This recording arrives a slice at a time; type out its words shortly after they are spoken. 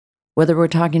Whether we're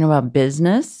talking about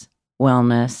business,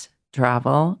 wellness,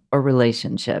 travel, or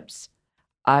relationships,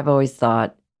 I've always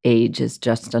thought age is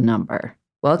just a number.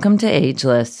 Welcome to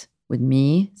Ageless with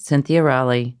me, Cynthia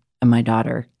Rowley, and my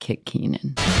daughter, Kit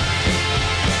Keenan.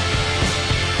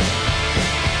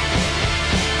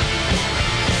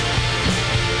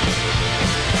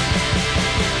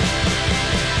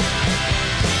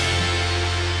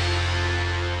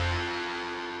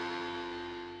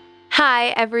 Hi,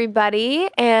 everybody,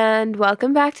 and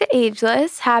welcome back to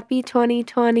Ageless. Happy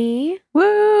 2020.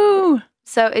 Woo!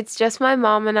 So it's just my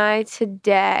mom and I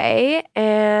today,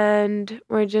 and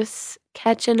we're just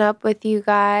catching up with you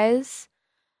guys,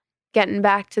 getting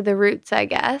back to the roots, I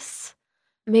guess.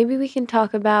 Maybe we can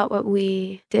talk about what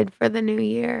we did for the New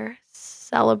Year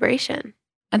celebration.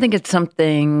 I think it's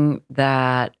something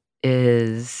that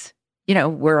is,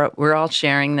 we're all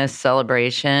sharing this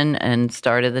celebration and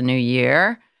start of the new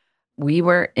year. We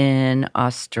were in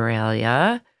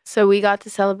Australia. So we got to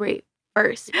celebrate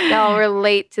first. Y'all were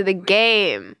late to the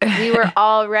game. We were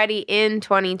already in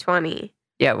 2020.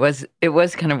 Yeah, it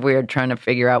was kind of weird trying to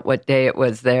figure out what day it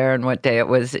was there and what day it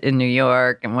was in New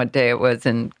York and what day it was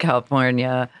in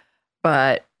California.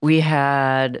 But we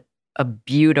had a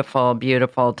beautiful,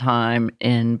 beautiful time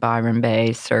in Byron Bay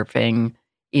surfing,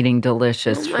 eating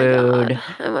delicious food. God.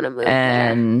 I want to move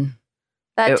and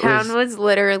there. That town was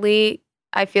literally,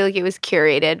 I feel like it was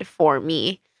curated for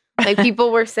me. Like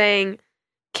people were saying,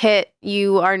 Kit,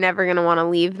 you are never going to want to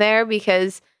leave there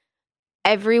because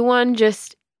everyone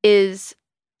just is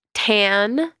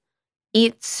tan,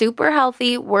 eats super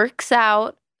healthy, works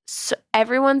out. So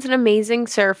everyone's an amazing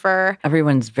surfer.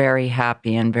 Everyone's very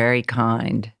happy and very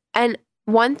kind. And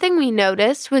one thing we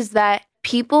noticed was that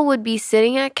people would be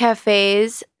sitting at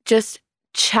cafes just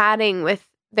chatting with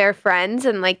their friends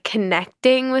and like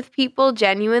connecting with people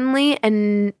genuinely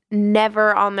and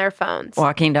never on their phones.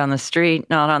 Walking down the street,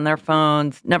 not on their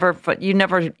phones. You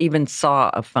never even saw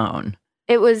a phone.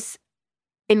 It was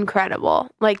incredible.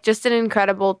 Like just an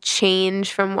incredible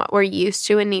change from what we're used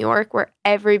to in New York, where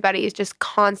everybody is just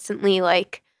constantly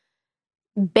like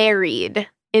buried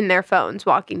in their phones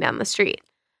walking down the street.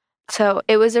 So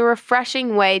it was a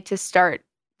refreshing way to start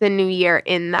the new year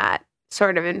in that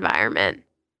sort of environment.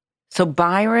 So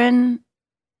Byron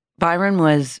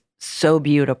was so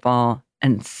beautiful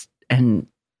and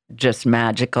just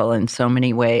magical in so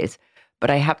many ways. But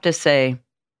I have to say,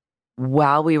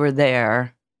 while we were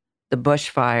there, the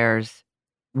bushfires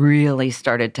really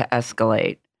started to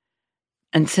escalate.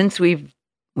 And since we've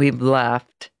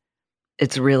left,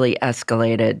 it's really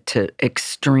escalated to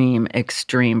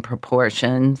extreme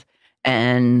proportions.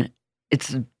 And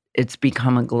it's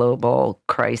become a global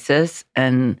crisis.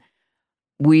 And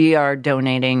we are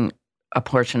donating a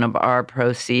portion of our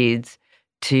proceeds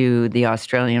to the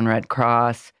Australian Red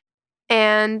Cross.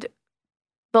 And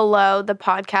below the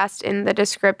podcast in the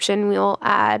description, we will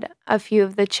add a few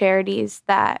of the charities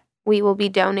that we will be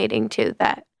donating to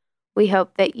that we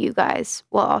hope that you guys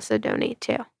will also donate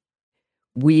to.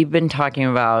 We've been talking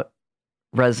about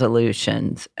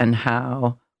resolutions and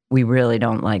how we really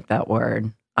don't like that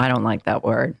word. I don't like that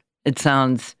word. It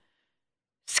sounds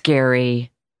scary,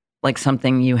 like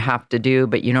something you have to do,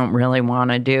 but you don't really want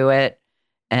to do it.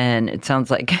 And it sounds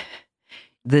like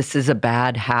this is a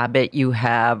bad habit you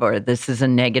have, or this is a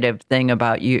negative thing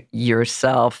about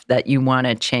yourself that you want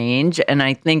to change. And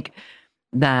I think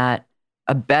that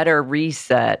a better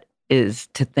reset is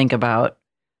to think about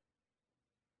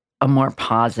a more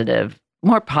positive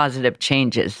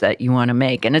changes that you want to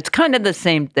make. And it's kind of the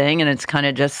same thing, and it's kind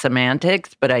of just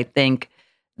semantics, but I think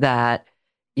that,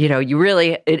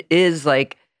 it is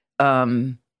like,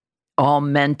 all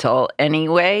mental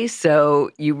anyway.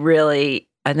 So you really,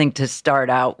 I think, to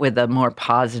start out with a more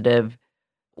positive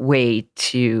way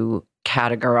to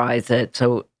categorize it.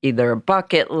 So either a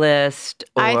bucket list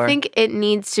or... I think it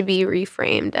needs to be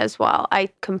reframed as well. I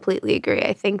completely agree.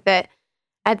 I think that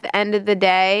at the end of the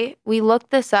day, we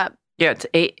looked this up. Yeah, it's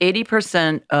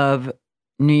 80% of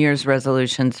New Year's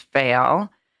resolutions fail,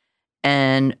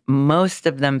 and most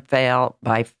of them fail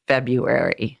by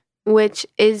February. Which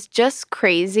is just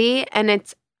crazy. And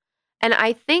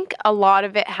I think a lot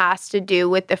of it has to do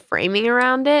with the framing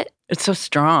around it. It's so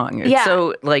strong. It's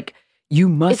so like, you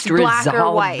must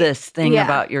resolve this thing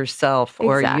about yourself,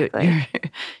 or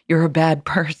you're a bad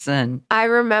person. I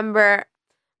remember,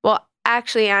 well,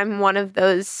 actually, I'm one of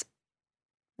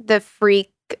the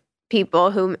freak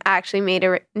people who actually made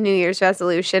a New Year's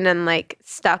resolution and like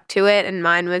stuck to it. And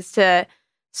mine was to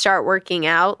start working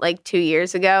out like 2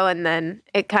 years ago. And then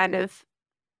it kind of,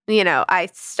 I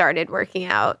started working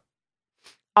out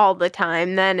all the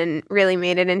time then and really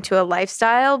made it into a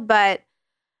lifestyle. But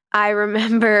I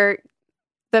remember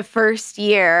the first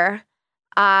year,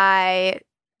 I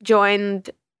joined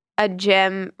a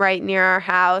gym right near our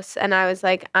house, and I was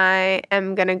like, I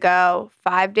am going to go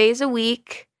 5 days a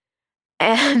week.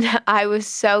 And I was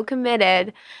so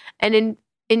committed. And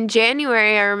in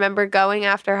January, I remember going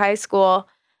after high school,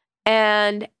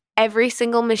 and every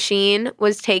single machine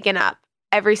was taken up.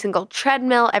 Every single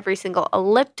treadmill, every single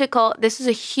elliptical. This was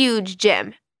a huge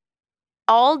gym.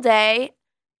 All day,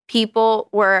 people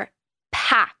were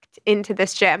packed into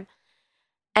this gym.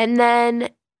 And then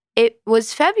it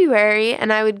was February,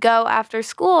 and I would go after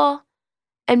school,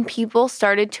 and people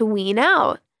started to wean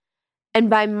out. And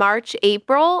by March,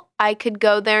 April, I could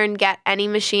go there and get any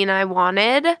machine I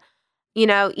wanted. You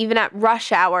know, even at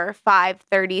rush hour,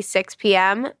 5:30, 6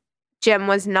 p.m., gym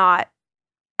was not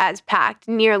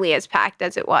nearly as packed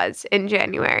as it was in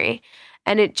January.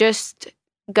 And it just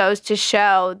goes to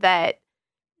show that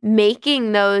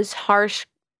making those harsh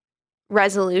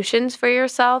resolutions for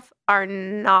yourself are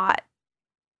not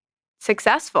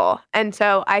successful. And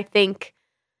so I think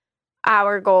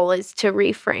our goal is to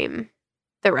reframe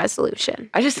the resolution.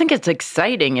 I just think it's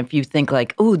exciting if you think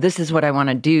like, oh, this is what I want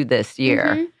to do this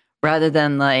year, rather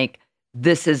than like,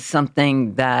 this is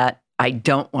something that I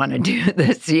don't want to do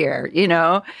this year, you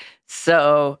know?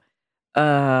 So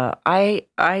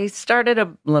I started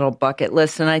a little bucket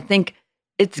list, and I think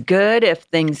it's good if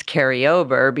things carry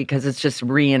over because it's just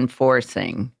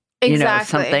reinforcing, you know,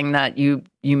 something that you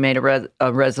made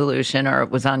a resolution or it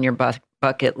was on your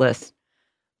bucket list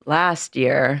last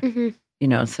year, you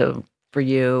know, so for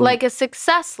you. Like a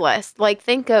success list. Like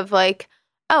think of like,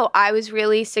 oh, I was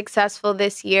really successful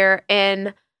this year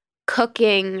in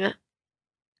cooking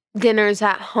dinners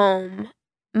at home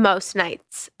most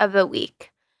nights of the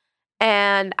week.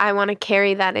 And I want to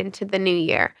carry that into the new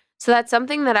year. So that's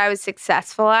something that I was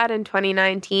successful at in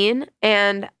 2019.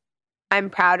 And I'm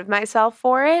proud of myself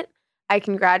for it. I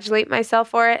congratulate myself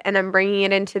for it. And I'm bringing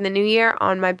it into the new year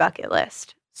on my bucket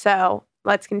list. So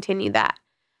let's continue that.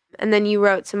 And then you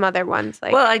wrote some other ones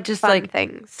like, well, I just fun like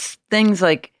things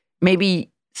like maybe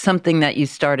something that you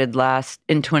started last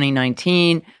in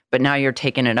 2019, but now you're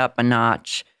taking it up a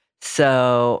notch.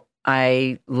 So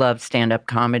I love stand-up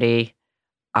comedy.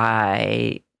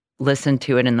 I listen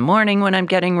to it in the morning when I'm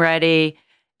getting ready.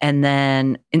 And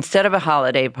then instead of a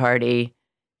holiday party,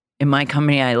 in my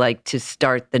company, I like to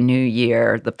start the new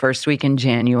year, the first week in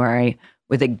January,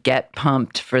 with a get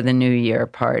pumped for the new year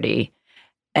party.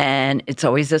 And it's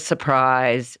always a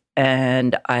surprise.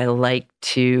 And I like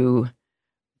to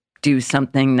do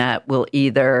something that will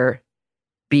either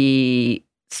be,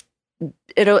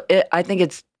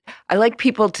 I like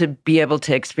people to be able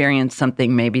to experience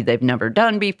something maybe they've never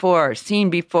done before or seen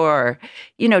before,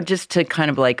 you know, just to kind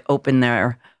of like open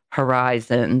their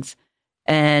horizons.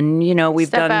 And, you know, we've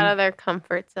step out of their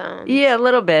comfort zone. Yeah, a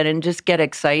little bit, and just get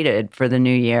excited for the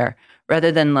new year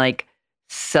rather than like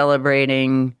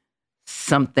celebrating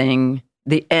something,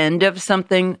 the end of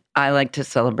something. I like to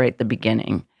celebrate the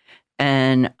beginning.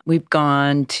 And we've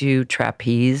gone to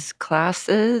trapeze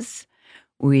classes.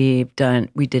 We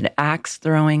did axe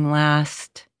throwing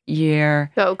last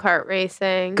year. Go-kart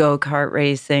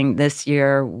racing. This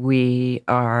year we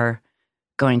are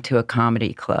going to a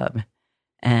comedy club.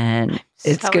 And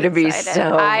it's going to be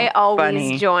so I always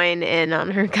funny. Join in on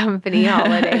her company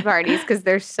holiday parties because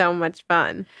they're so much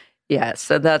fun. Yeah,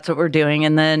 so that's what we're doing.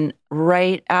 And then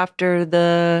right after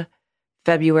the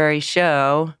February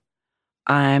show,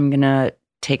 I'm going to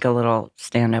take a little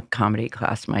stand-up comedy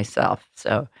class myself.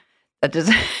 So that does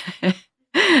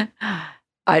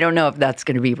I don't know if that's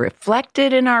going to be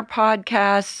reflected in our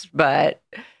podcast, but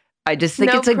I just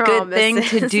think it's a good thing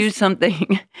to do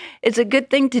something. It's a good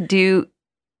thing to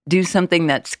do something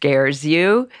that scares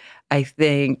you. I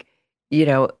think, you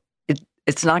know,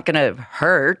 it's not going to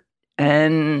hurt,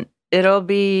 and it'll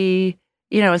be,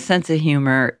 you know, a sense of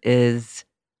humor is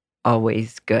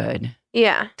always good.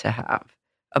 Yeah. To have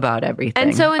about everything.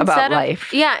 And so about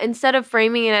life. Instead of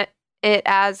framing it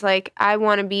as like, I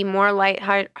want to be more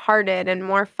lighthearted and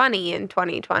more funny in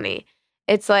 2020,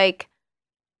 it's like,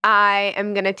 I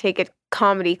am going to take a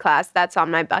comedy class that's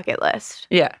on my bucket list.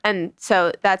 Yeah. And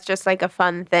so that's just like a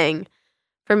fun thing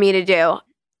for me to do.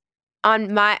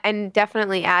 And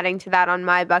definitely adding to that on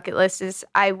my bucket list is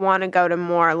I want to go to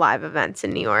more live events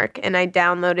in New York. And I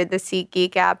downloaded the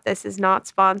SeatGeek app. This is not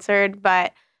sponsored,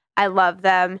 but I love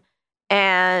them.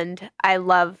 And I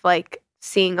love like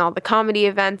seeing all the comedy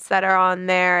events that are on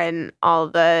there and all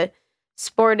the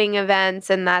sporting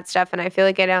events and that stuff. And I feel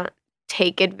like I don't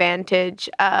take advantage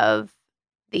of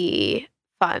the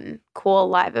fun, cool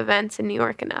live events in New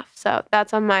York enough. So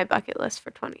that's on my bucket list for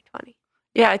 2020.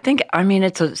 Yeah, I mean,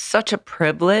 it's such a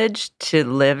privilege to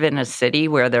live in a city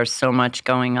where there's so much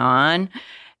going on.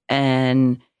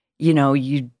 And,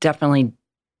 you definitely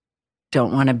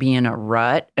don't want to be in a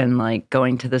rut and like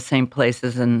going to the same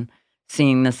places and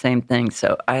seeing the same things.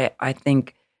 So I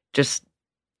think just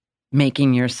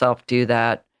making yourself do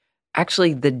that.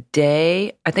 Actually,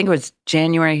 I think it was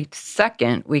January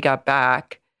 2nd, we got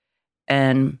back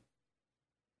and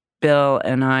Bill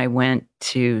and I went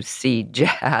to see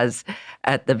jazz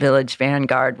at the Village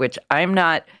Vanguard, which I'm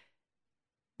not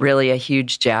really a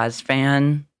huge jazz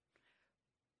fan,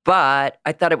 but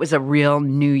I thought it was a real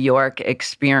New York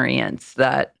experience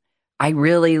that I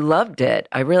really loved it.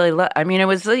 I mean, it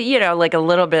was, like a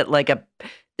little bit like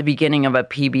the beginning of a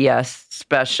PBS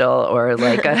special or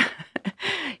like a,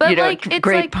 But like, it's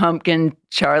Great like, Pumpkin,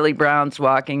 Charlie Brown's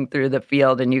walking through the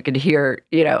field and you could hear,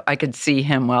 I could see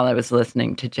him while I was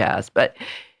listening to jazz, but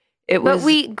it was.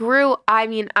 But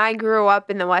I grew up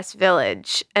in the West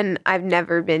Village and I've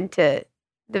never been to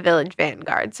the Village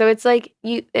Vanguard. So it's like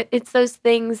it's those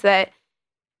things that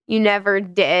you never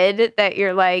did that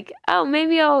you're like, oh,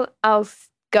 maybe I'll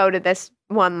go to this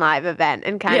one live event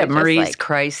and kind of just Marie's like,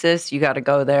 Crisis. You got to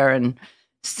go there and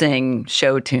sing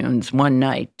show tunes one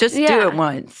night. Just do it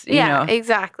once, you know?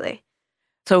 Exactly.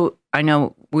 So I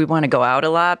know we want to go out a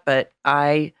lot, but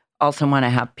I also want to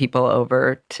have people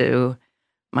over to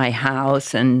my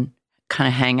house and kind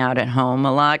of hang out at home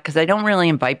a lot because I don't really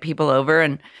invite people over.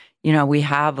 And, we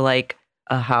have like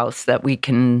a house that we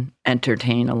can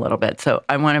entertain a little bit. So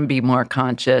I want to be more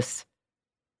conscious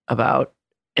about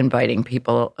inviting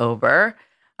people over.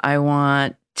 I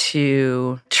want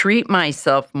to treat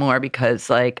myself more because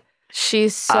like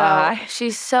she's so bad.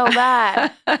 She's so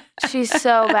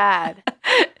bad.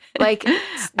 Like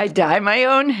I dye my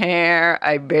own hair.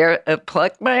 I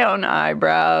pluck my own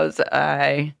eyebrows.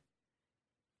 I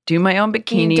do my own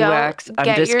bikini wax.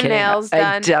 I'm just kidding. Nails done.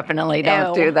 I definitely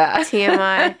don't do that.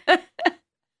 TMI.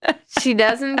 She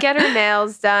doesn't get her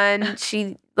nails done.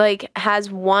 She like has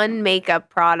one makeup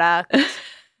product.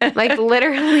 Like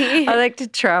literally. I like to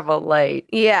travel light.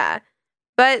 Yeah.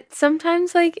 But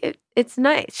sometimes like it's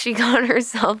nice. She got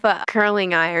herself a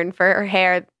curling iron for her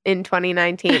hair in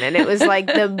 2019 and it was like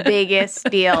the biggest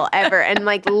deal ever and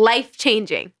like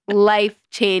life-changing,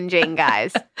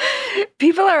 guys.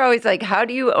 People are always like, how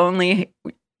do you only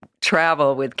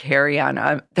travel with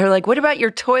carry-on? They're like, what about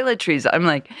your toiletries? I'm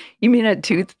like, you mean a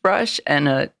toothbrush and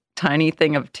a tiny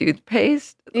thing of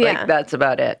toothpaste? Yeah. Like, that's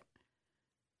about it.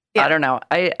 Yeah. I don't know.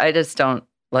 I just don't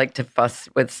like to fuss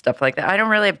with stuff like that. I don't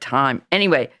really have time.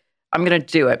 Anyway, I'm going to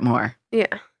do it more.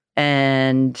 Yeah.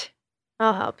 And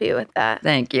I'll help you with that.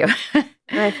 Thank you.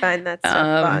 I find that so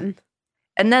fun.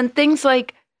 And then things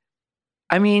like,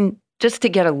 I mean, just to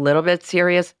get a little bit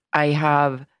serious, I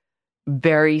have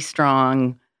very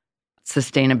strong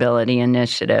sustainability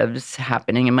initiatives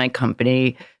happening in my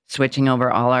company, switching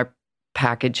over all our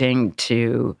packaging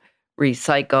to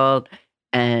recycled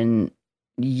and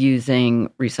using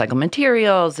recycled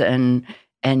materials and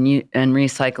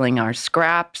recycling our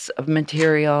scraps of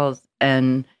materials,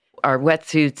 and our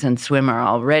wetsuits and swim are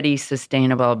already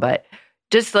sustainable, but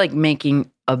just like making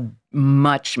a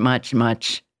much, much,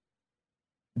 much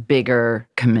bigger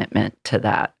commitment to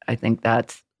that. I think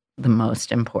that's the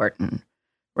most important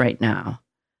right now.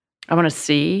 I want to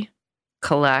see,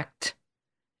 collect,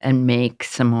 and make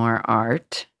some more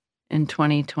art in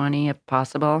 2020 if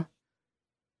possible.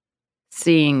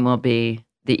 Seeing will be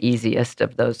the easiest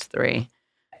of those three.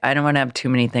 I don't want to have too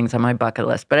many things on my bucket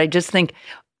list, but I just think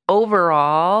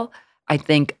overall, I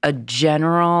think a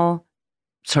general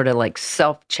sort of like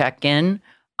self-check-in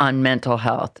on mental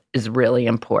health is really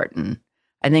important.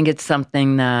 I think it's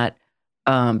something that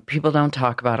people don't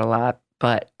talk about a lot,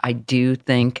 but I do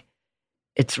think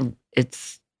it's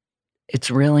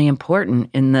really important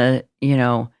in the,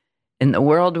 in the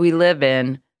world we live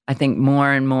in. I think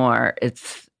more and more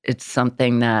it's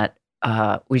something that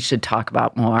we should talk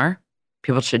about more.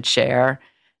 People should share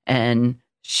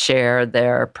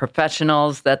their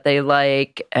professionals that they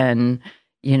like and,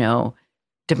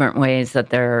 different ways that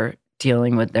they're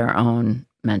dealing with their own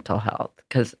mental health.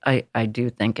 Because I do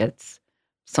think it's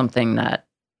something that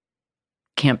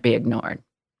can't be ignored.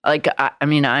 Like, I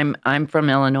mean, I'm from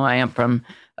Illinois. I'm from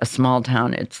a small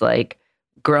town. It's like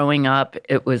growing up,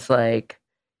 it was like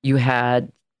you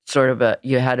had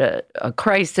a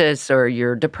crisis or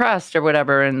you're depressed or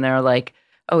whatever. And they're like,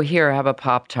 oh, here, have a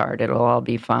Pop-Tart. It'll all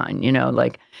be fine.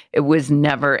 Like it was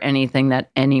never anything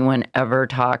that anyone ever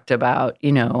talked about,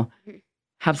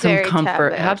 have some Very comfort,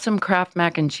 taboo. have some Kraft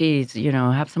mac and cheese,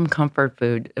 have some comfort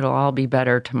food. It'll all be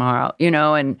better tomorrow,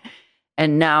 and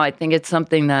now I think it's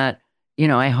something that,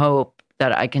 I hope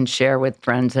that I can share with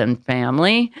friends and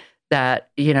family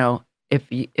that,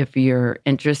 if you're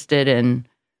interested in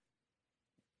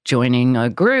joining a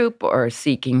group or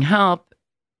seeking help,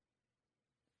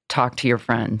 talk to your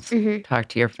friends, talk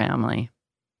to your family,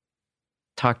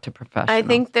 talk to professionals. I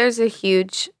think there's a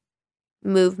huge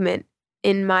movement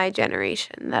in my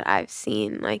generation that I've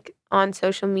seen, like on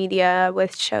social media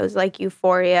with shows like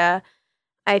Euphoria.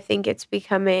 I think it's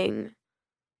becoming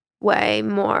way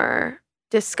more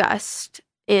discussed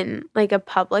in like a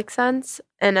public sense,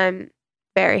 and I'm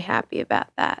very happy about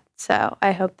that. So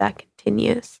I hope that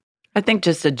continues. I think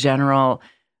just a general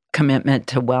commitment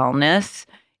to wellness,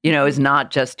 is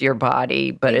not just your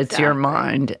body, but it's your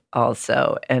mind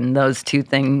also. And those two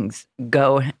things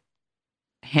go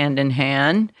hand in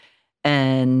hand,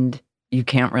 and you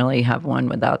can't really have one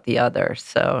without the other.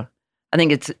 So I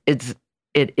think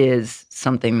it is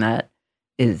something that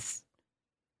is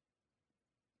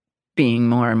being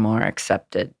more and more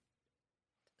accepted.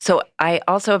 So I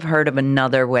also have heard of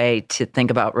another way to think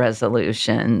about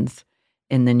resolutions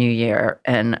in the new year.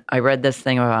 And I read this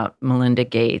thing about Melinda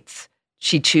Gates.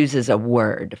 She chooses a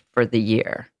word for the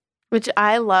year. Which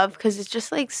I love because it's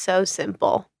just like so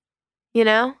simple,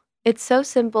 It's so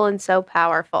simple and so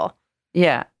powerful.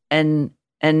 Yeah. And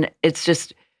it's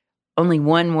just only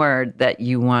one word that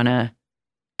you want to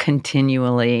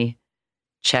continually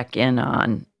check in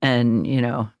on. And,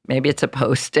 maybe it's a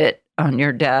Post-it on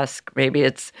your desk. Maybe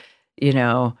it's,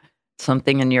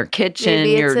 something in your kitchen.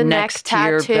 Maybe it's a neck next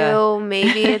tattoo.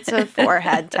 Maybe it's a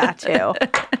forehead tattoo.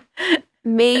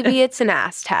 Maybe it's an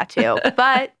ass tattoo.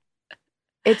 But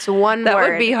it's one that word. That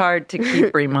would be hard to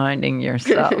keep reminding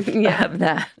yourself of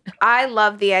that. I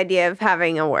love the idea of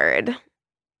having a word.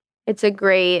 It's a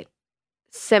great,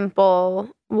 simple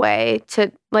way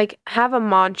to like have a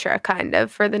mantra kind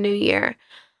of for the new year.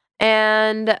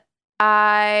 And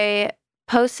I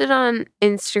posted on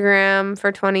Instagram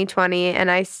for 2020 and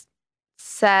I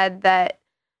said that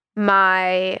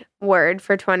my word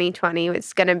for 2020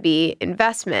 was going to be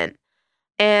investment.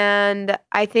 And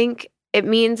I think it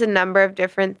means a number of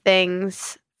different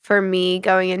things for me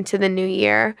going into the new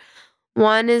year.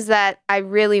 One is that I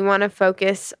really want to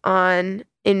focus on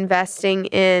investing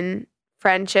in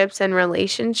friendships and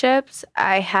relationships.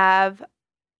 I have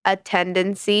a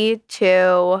tendency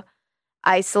to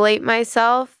isolate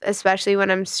myself, especially when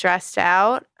I'm stressed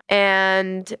out.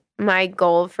 And my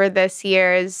goal for this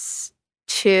year is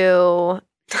to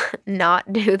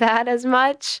not do that as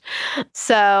much.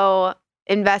 So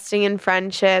investing in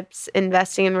friendships,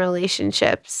 investing in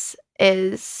relationships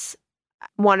is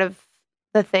one of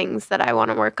the things that I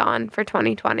want to work on for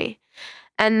 2020.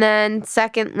 And then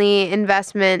secondly,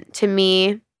 investment to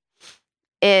me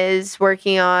is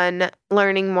working on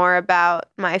learning more about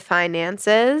my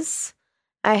finances.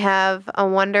 I have a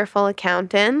wonderful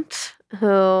accountant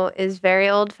who is very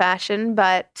old-fashioned,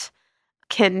 but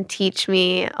can teach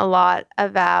me a lot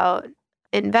about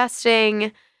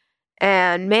investing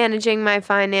and managing my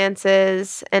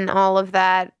finances and all of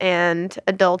that, and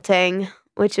adulting,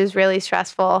 which is really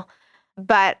stressful.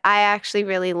 But I actually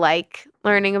really like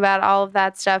learning about all of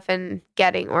that stuff and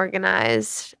getting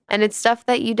organized. And it's stuff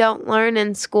that you don't learn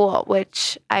in school,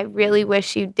 which I really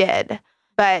wish you did.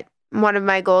 But one of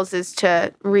my goals is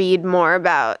to read more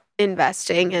about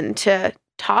investing and to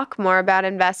talk more about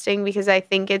investing, because I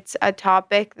think it's a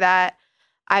topic that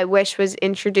I wish was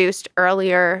introduced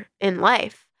earlier in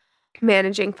life,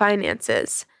 managing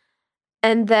finances.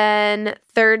 And then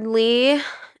thirdly,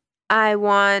 I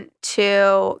want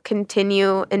to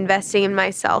continue investing in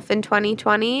myself in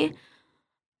 2020.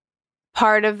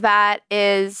 Part of that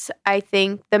is, I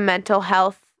think, the mental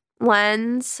health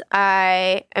lens.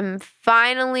 I am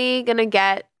finally going to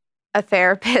get a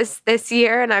therapist this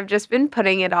year, and I've just been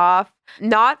putting it off.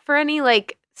 Not for any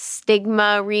like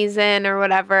stigma reason or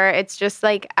whatever. It's just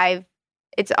like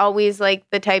it's always like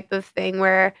the type of thing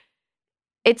where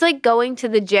it's like going to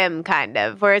the gym kind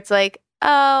of, where it's like,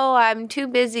 oh, I'm too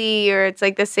busy, or it's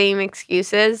like the same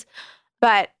excuses.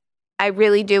 But I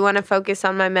really do want to focus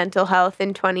on my mental health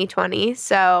in 2020.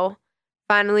 So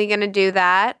finally going to do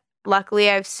that. Luckily,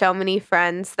 I have so many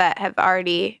friends that have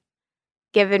already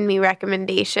given me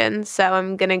recommendations. So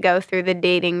I'm going to go through the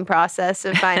dating process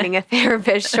of finding a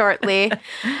therapist shortly,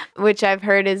 which I've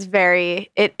heard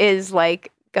it is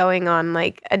like going on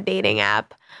like a dating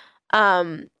app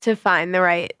to find the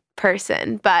right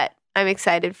person. But I'm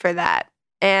excited for that.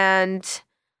 And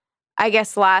I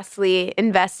guess lastly,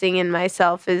 investing in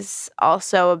myself is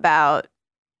also about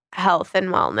health and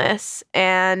wellness.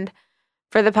 And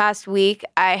for the past week,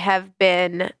 I have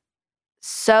been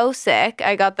so sick.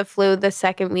 I got the flu the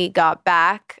second we got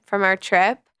back from our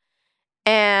trip.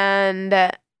 And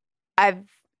I've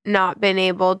not been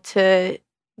able to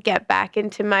get back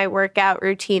into my workout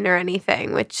routine or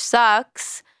anything, which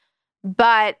sucks,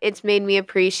 but it's made me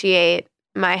appreciate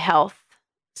my health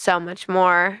so much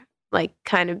more, like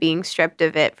kind of being stripped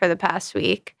of it for the past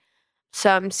week. So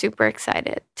I'm super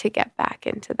excited to get back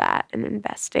into that and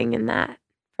investing in that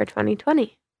for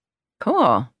 2020.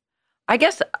 Cool. I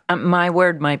guess my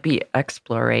word might be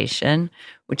exploration,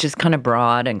 which is kind of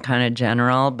broad and kind of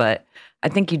general, but I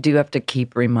think you do have to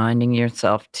keep reminding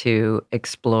yourself to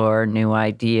explore new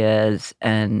ideas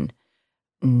and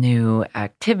new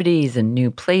activities and new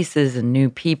places and new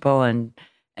people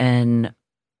and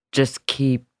just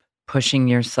keep pushing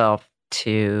yourself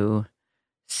to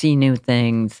see new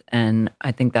things. And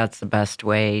I think that's the best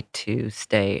way to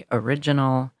stay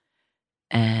original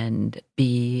and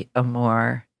be a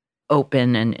more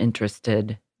open and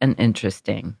interested and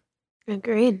interesting.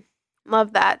 Agreed.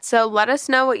 Love that. So let us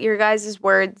know what your guys'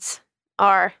 words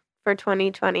are for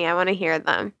 2020. I want to hear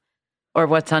them. Or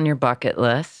what's on your bucket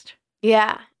list.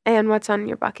 Yeah. And what's on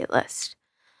your bucket list.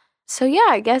 So yeah,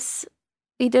 I guess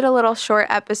we did a little short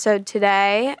episode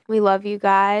today. We love you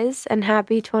guys and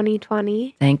happy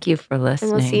 2020. Thank you for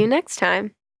listening. And we'll see you next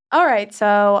time. All right,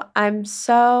 so I'm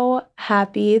so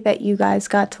happy that you guys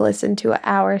got to listen to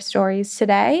our stories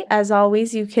today. As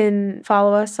always, you can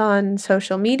follow us on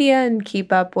social media and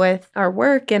keep up with our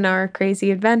work and our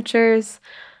crazy adventures.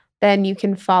 Then you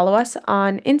can follow us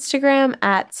on Instagram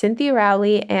at Cynthia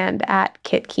Rowley and at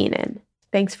Kit Keenan.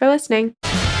 Thanks for listening.